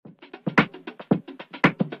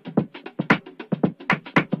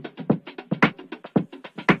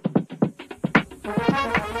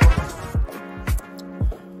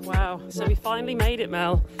So we finally made it,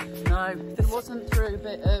 Mel. No, it wasn't through a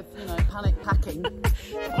bit of, panic packing.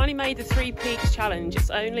 Finally made the 3 Peaks Challenge. It's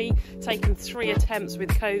only taken 3 attempts with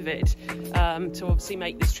COVID to obviously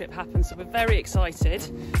make this trip happen. So we're very excited.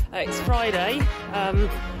 It's Friday.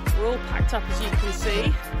 We're all packed up, as you can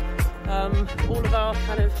see. All of our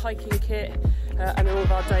kind of hiking kit and all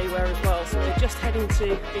of our day wear as well. So we're just heading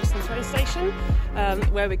to Beeston train station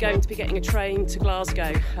where we're going to be getting a train to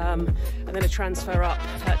Glasgow and then a transfer up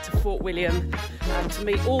to Fort William to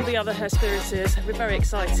meet all the other Hesperitors. We're very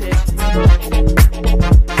excited.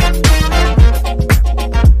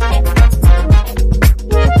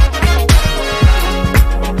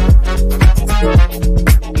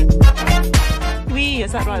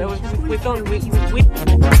 Is that right? We've gone.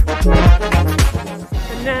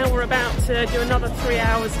 And now we're about to do another 3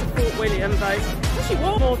 hours to Fort William, though.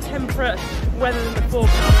 Actually, more temperate weather than the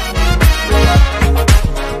forecast.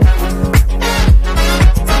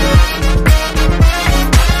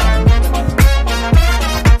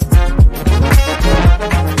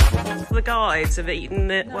 The guides have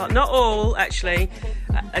eaten it. Well, not all actually.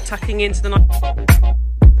 Are tucking into the night.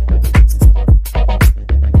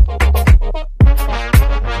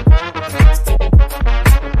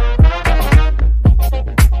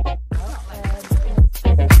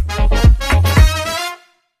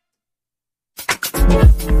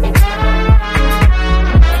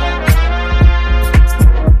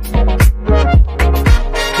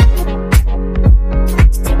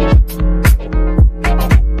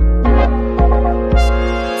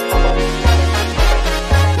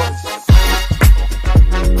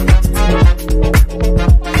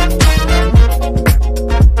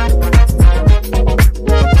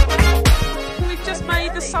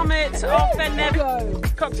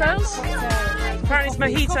 Cocktails? Apparently it's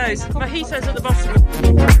mojitos. Mojitos at the bottom.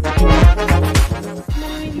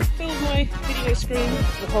 Melanie, you filled my video screen.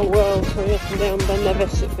 The whole world going up and down Ben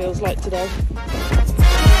Nevis, it feels like today.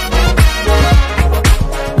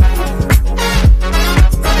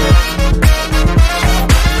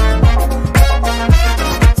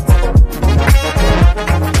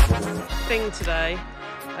 Thing today,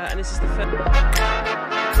 and this is the first.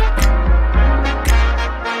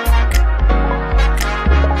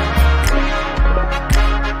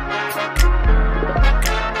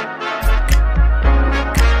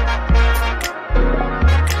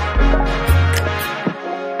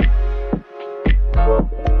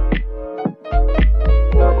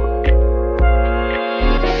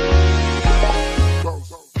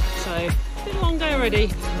 Already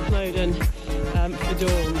Snowdon for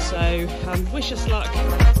dawn, so wish us luck. Felt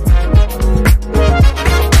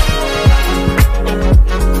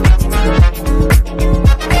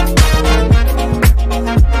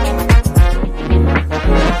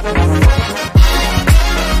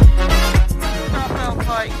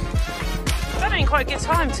like that didn't quite get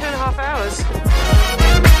time, 2.5 hours.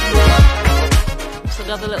 It's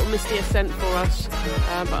another little misty ascent for us,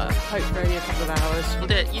 but I hope for only a couple of hours.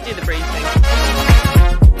 You do the briefing.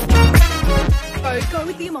 Oh, go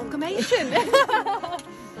with the amalgamation.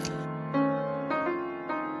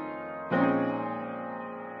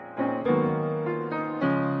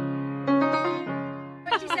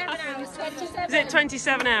 Is it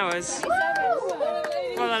 27 hours?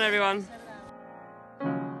 Well done, everyone.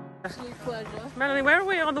 Melanie, where are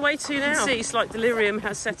we on the way to now? See, it's like delirium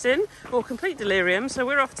has set in, or complete delirium, so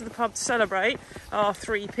we're off to the pub to celebrate our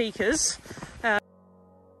 3 Peakers.